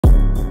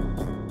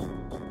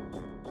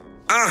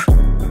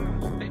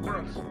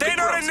They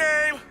know the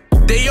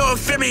name. They all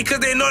feel me cause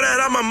they know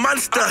that I'm a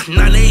monster. 9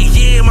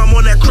 a.m. I'm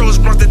on that cross,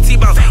 brought the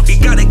T-bout. We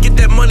gotta get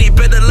that money,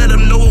 better let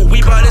them know what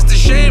we bout. It's the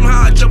shame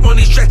how I jump on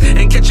these tracks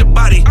and catch a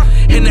body.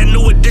 And that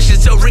new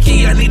addition, tell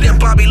Ricky I need that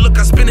Bobby. Look,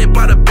 I spin it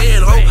by the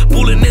band, ho.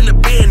 Bullin' in the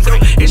band, though.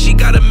 And she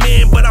got a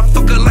man, but I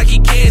fuck her like he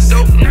can,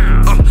 though.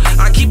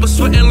 I keep her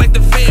sweating like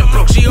the fan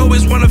broke. She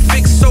always wanna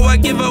fix, so I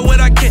give her what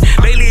I can.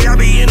 Lately I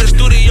be in the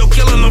studio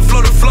killing them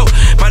flow to flow.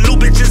 My new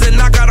bitch is a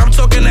knockout, I'm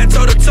talking that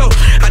toe to toe.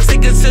 I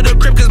take her to the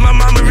crib cause my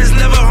mama is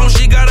never home.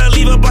 She gotta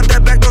leave her, but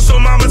that back door so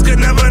mamas could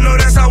never know.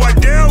 That's how I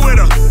deal with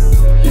her.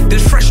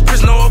 This fresh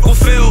Chris, no Uncle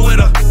Phil with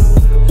her.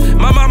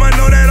 My mama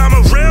know that I'm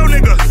a real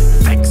nigga.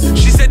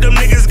 She said them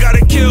niggas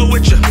gotta kill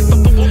with you.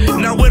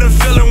 Now what a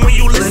feeling when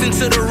you listen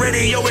to the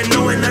radio and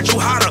knowing that you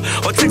hotter,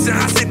 or texting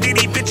hot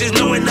city bitches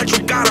knowing that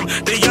you got them.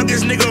 The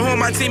youngest nigga on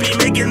my team, he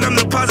making them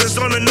deposits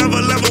on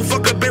another level.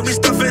 Fuck a baby,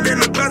 stuff it in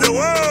the closet.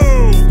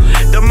 Whoa,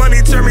 the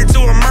money turned me to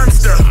a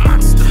monster.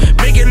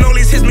 Making all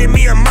these hits made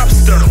me a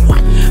mobster.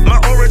 My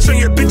aura turn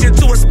your bitch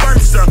into a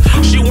sponsor.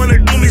 She wanna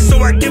do me, so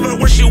I give her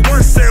what she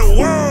wants. Said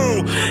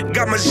whoa,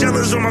 got my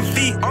jealous on my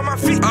feet.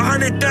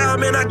 100,000,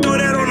 man, I throw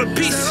that on a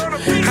piece.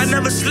 I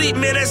never sleep,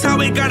 man, that's how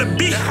it gotta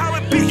be.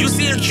 You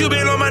see a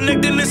Cuban on my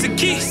neck, then it's a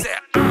key.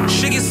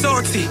 She get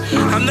salty,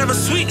 I'm never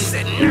sweet.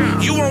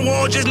 You on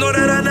wall, just know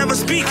that I never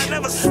speak.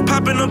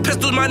 Popping them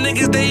pistols, my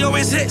niggas, they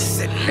always hit.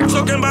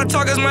 Talking about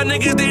talkers, my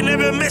niggas, they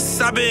never miss.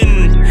 I've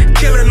been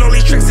killing all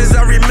these tricks as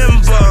I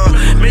remember.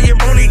 Man, you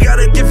only got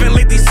a gift in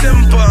late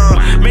December.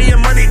 Man, your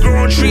money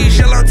grow on trees,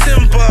 yell out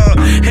timber.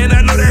 And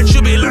I know that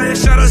you be lying,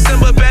 shout out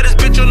Simba. Baddest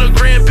bitch on the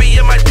Grand P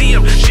in my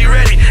DM, she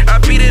ready. I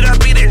beat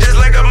it just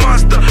like a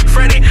monster.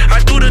 Freddy, I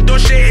do the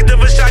Dolce, the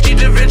Versace,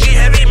 Da Vinci,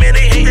 heavy. Man,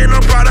 they hating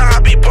on Prada, I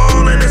be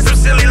ballin' in some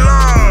silly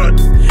lord.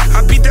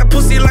 I beat that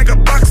pussy like a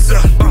boxer.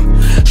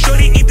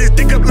 Shorty eat this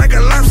dick up like a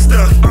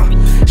lobster.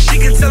 She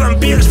can tell I'm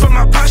BX for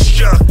my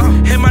posture.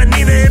 And my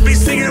Nina, it be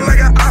singing like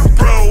an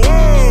opera.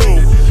 Whoa,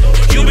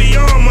 you be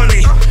on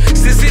money.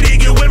 Since City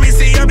get with me,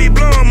 see I be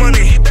blowing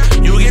money.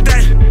 You get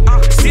that?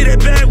 See that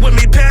bag with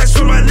me, pass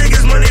for my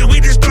niggas money. We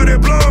just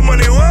started blowing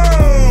money.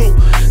 Whoa,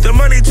 the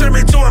money turned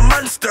me to a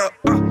monster.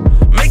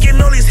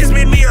 Making all these hits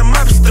made me a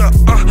mobster.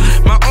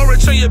 My aura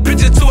turn your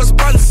bitch into a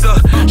sponsor.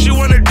 She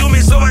wanna do me,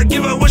 so I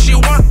give her what she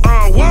want.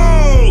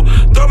 Whoa,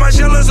 throw my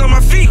jealous on my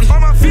feet.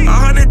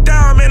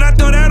 100,000, man, I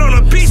throw that on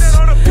a piece.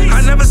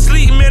 I never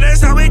sleep, man,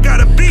 that's how it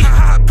gotta be.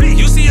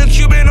 You see a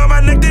Cuban on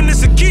my neck, then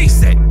it's a key.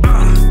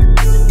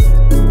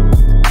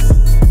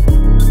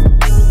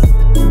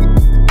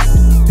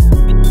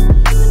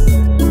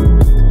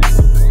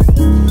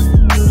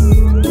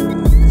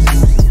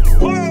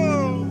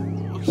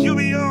 You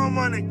be on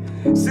money.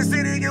 Since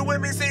City get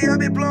with me, see I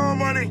be blowing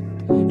money.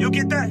 You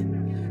get that?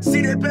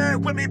 See that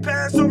bag with me,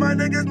 pass on my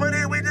niggas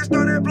money. We just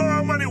started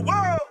blowing money.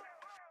 Whoa.